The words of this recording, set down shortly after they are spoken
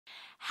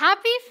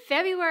Happy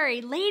February,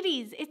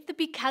 ladies! It's the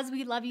Because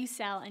We Love You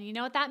sale, and you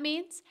know what that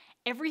means?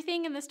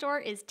 Everything in the store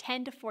is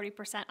 10 to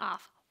 40%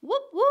 off.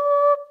 Whoop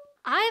whoop!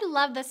 I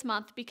love this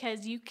month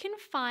because you can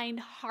find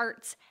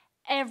hearts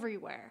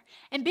everywhere.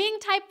 And being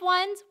type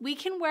 1s, we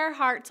can wear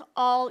hearts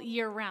all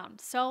year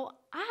round. So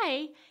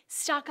I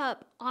stock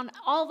up on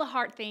all the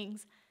heart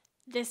things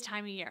this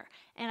time of year,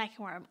 and I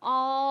can wear them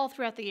all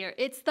throughout the year.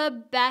 It's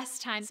the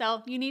best time,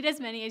 so you need as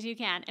many as you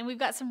can, and we've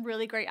got some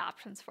really great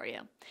options for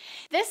you.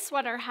 This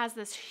sweater has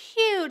this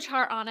huge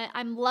heart on it.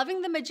 I'm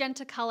loving the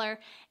magenta color,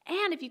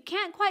 and if you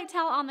can't quite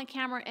tell on the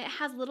camera, it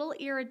has little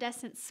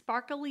iridescent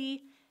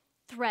sparkly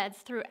threads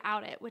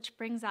throughout it, which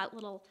brings that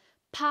little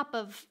pop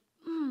of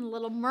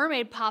little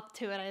mermaid pop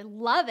to it. I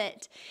love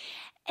it.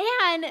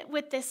 And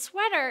with this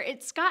sweater,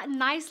 it's got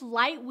nice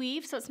light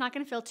weave, so it's not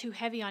going to feel too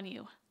heavy on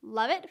you.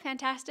 Love it,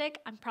 fantastic.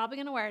 I'm probably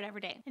gonna wear it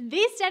every day. And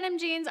these denim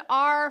jeans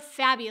are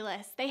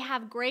fabulous. They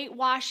have great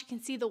wash. You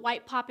can see the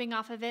white popping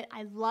off of it.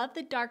 I love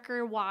the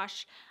darker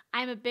wash.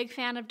 I'm a big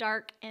fan of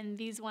dark, and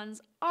these ones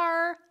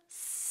are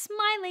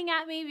smiling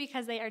at me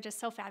because they are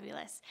just so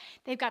fabulous.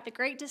 They've got the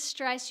great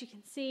distress. You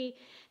can see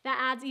that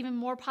adds even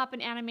more pop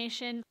and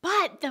animation.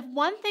 But the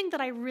one thing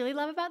that I really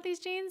love about these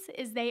jeans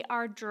is they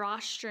are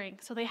drawstring.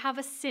 So they have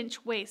a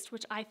cinch waist,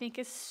 which I think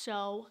is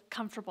so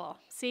comfortable.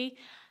 See,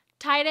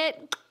 tied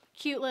it,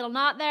 cute little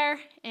knot there,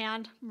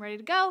 and I'm ready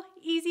to go.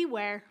 Easy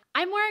wear.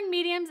 I'm wearing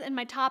mediums in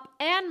my top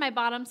and my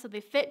bottom, so they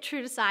fit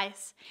true to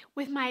size.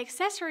 With my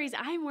accessories,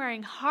 I'm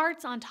wearing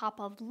hearts on top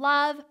of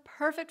love,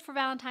 perfect for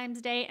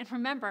Valentine's Day, and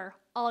remember,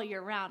 all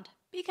year round,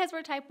 because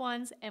we're type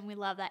 1s and we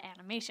love that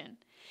animation.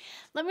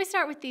 Let me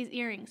start with these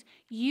earrings.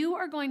 You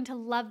are going to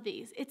love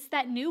these. It's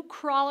that new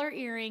crawler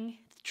earring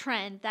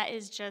trend that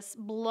is just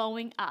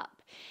blowing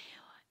up.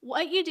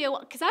 What you do,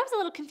 because I was a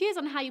little confused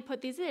on how you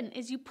put these in,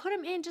 is you put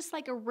them in just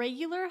like a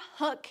regular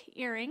hook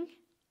earring.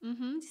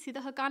 You see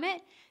the hook on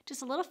it?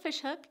 Just a little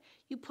fish hook.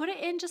 You put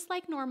it in just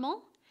like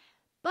normal,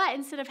 but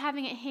instead of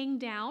having it hang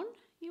down,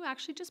 you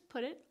actually just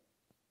put it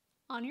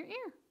on your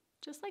ear,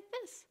 just like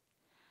this.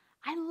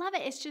 I love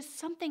it. It's just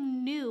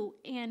something new,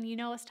 and you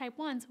know us type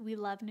 1s, we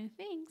love new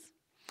things.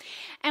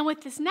 And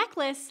with this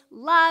necklace,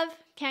 love,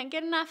 can't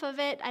get enough of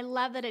it. I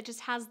love that it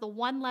just has the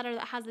one letter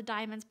that has the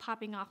diamonds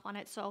popping off on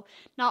it. So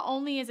not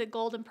only is it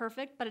gold and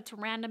perfect, but it's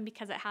random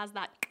because it has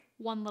that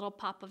one little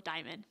pop of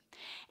diamond.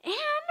 And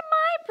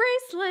my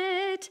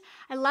bracelet.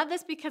 I love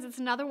this because it's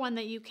another one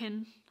that you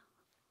can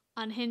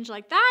unhinge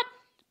like that,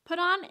 put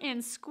on,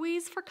 and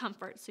squeeze for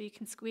comfort. So you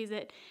can squeeze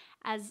it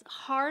as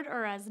hard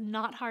or as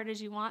not hard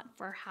as you want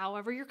for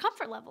however your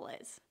comfort level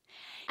is.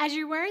 As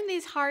you're wearing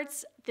these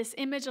hearts, this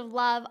image of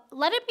love,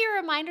 let it be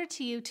a reminder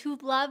to you to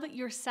love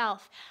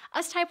yourself.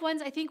 Us type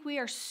 1s, I think we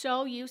are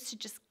so used to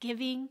just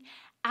giving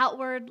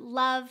outward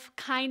love,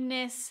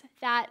 kindness,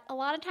 that a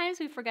lot of times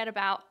we forget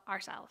about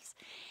ourselves.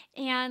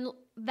 And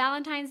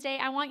Valentine's Day,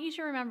 I want you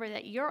to remember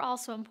that you're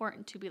also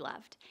important to be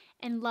loved,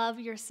 and love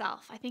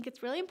yourself. I think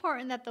it's really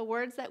important that the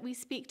words that we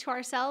speak to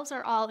ourselves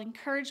are all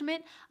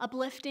encouragement,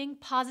 uplifting,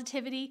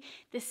 positivity,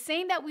 the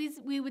same that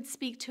we would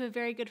speak to a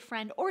very good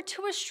friend or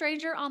to a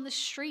stranger on the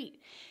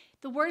street.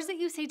 The words that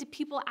you say to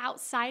people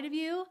outside of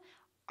you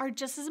are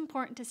just as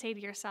important to say to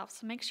yourself.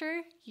 So make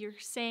sure you're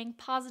saying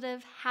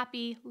positive,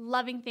 happy,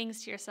 loving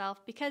things to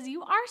yourself, because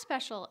you are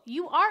special.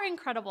 You are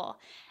incredible.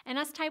 And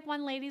us type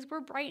 1 ladies, we're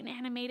bright and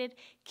animated.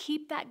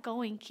 Keep that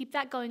going. Keep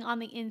that going on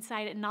the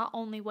inside, and not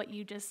only what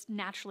you just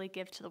naturally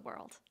give to the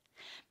world.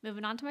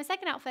 Moving on to my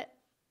second outfit.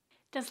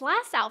 This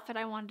last outfit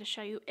I wanted to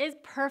show you is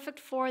perfect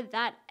for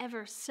that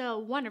ever so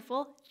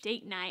wonderful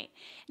date night.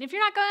 And if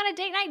you're not going on a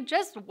date night,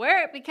 just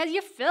wear it because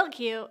you feel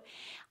cute.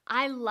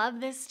 I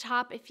love this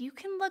top. If you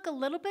can look a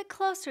little bit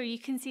closer, you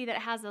can see that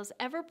it has those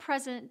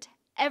ever-present,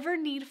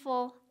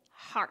 ever-needful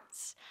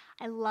hearts.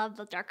 I love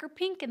the darker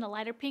pink and the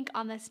lighter pink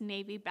on this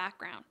navy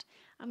background.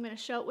 I'm going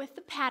to show it with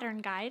the pattern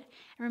guide.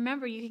 And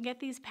remember, you can get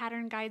these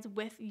pattern guides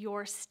with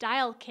your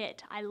style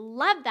kit. I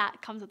love that.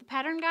 It comes with the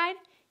pattern guide.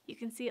 You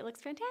can see it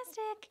looks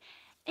fantastic.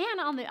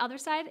 And on the other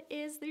side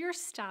is your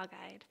style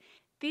guide.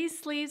 These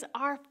sleeves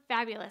are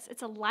fabulous.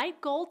 It's a light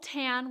gold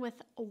tan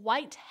with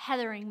white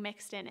heathering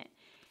mixed in it.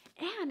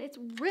 And it's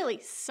really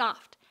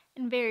soft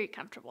and very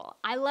comfortable.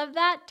 I love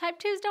that. Type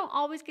 2s don't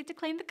always get to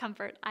claim the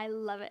comfort. I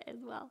love it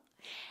as well.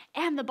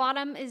 And the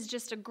bottom is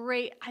just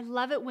I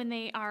love it when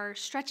they are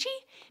stretchy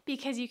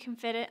because you can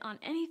fit it on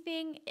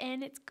anything,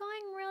 and it's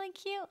going really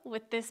cute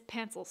with this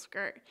pencil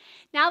skirt.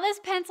 Now this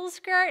pencil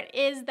skirt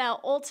is the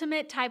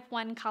ultimate type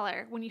 1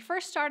 color. When you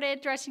first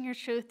started Dressing Your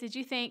Truth, did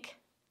you think,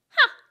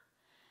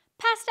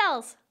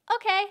 pastels,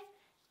 okay.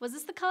 Was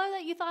this the color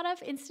that you thought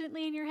of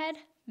instantly in your head?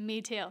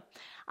 Me too.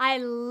 I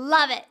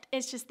love it.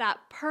 It's just that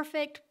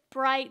perfect,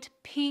 bright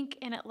pink,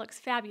 and it looks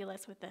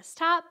fabulous with this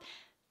top.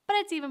 But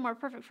it's even more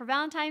perfect for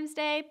Valentine's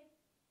Day,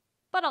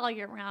 but all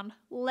year round,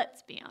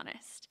 let's be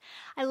honest.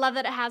 I love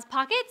that it has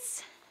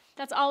pockets.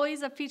 That's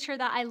always a feature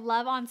that I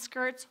love on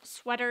skirts,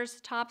 sweaters,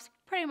 tops,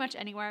 pretty much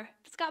anywhere.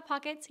 If it's got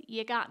pockets,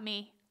 you got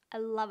me. I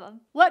love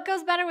them. What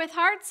goes better with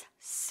hearts?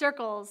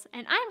 Circles.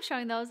 And I'm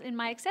showing those in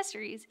my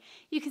accessories.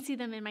 You can see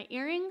them in my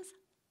earrings,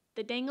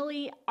 The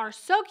dangly are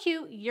so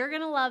cute. You're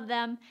going to love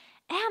them.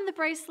 And the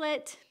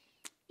bracelet,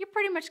 you're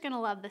pretty much going to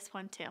love this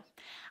one too.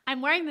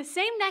 I'm wearing the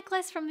same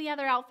necklace from the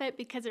other outfit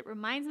because it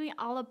reminds me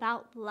all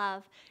about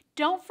love.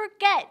 Don't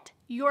forget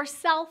your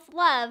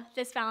self-love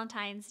this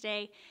Valentine's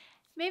Day.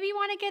 Maybe you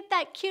want to get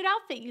that cute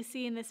outfit you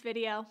see in this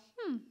video.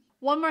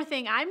 One more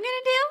thing I'm going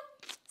to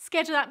do,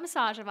 schedule that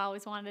massage I've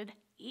always wanted.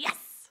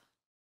 Yes!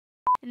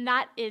 And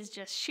that is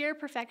just sheer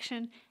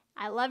perfection.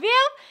 I love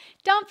you.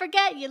 Don't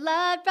forget you're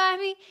loved by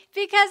me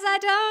because I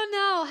don't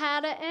know how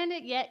to end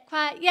it yet,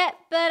 quite yet,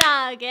 but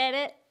I'll get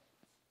it.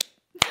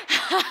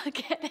 I'll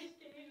get it.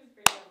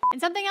 And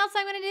something else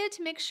I'm going to do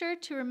to make sure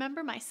to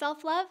remember my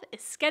self-love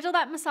is schedule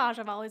that massage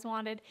I've always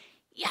wanted.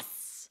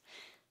 Yes!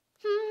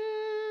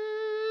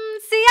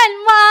 See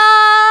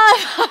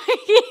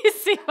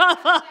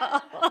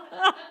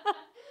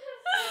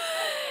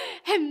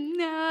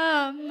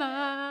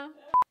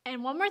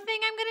And one more thing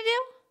I'm going to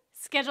do,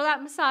 schedule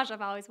that massage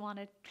I've always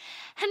wanted.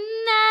 And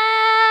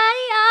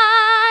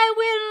I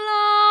will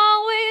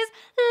always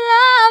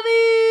love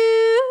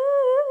you.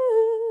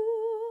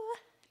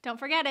 Don't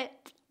forget it.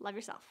 Love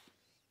yourself.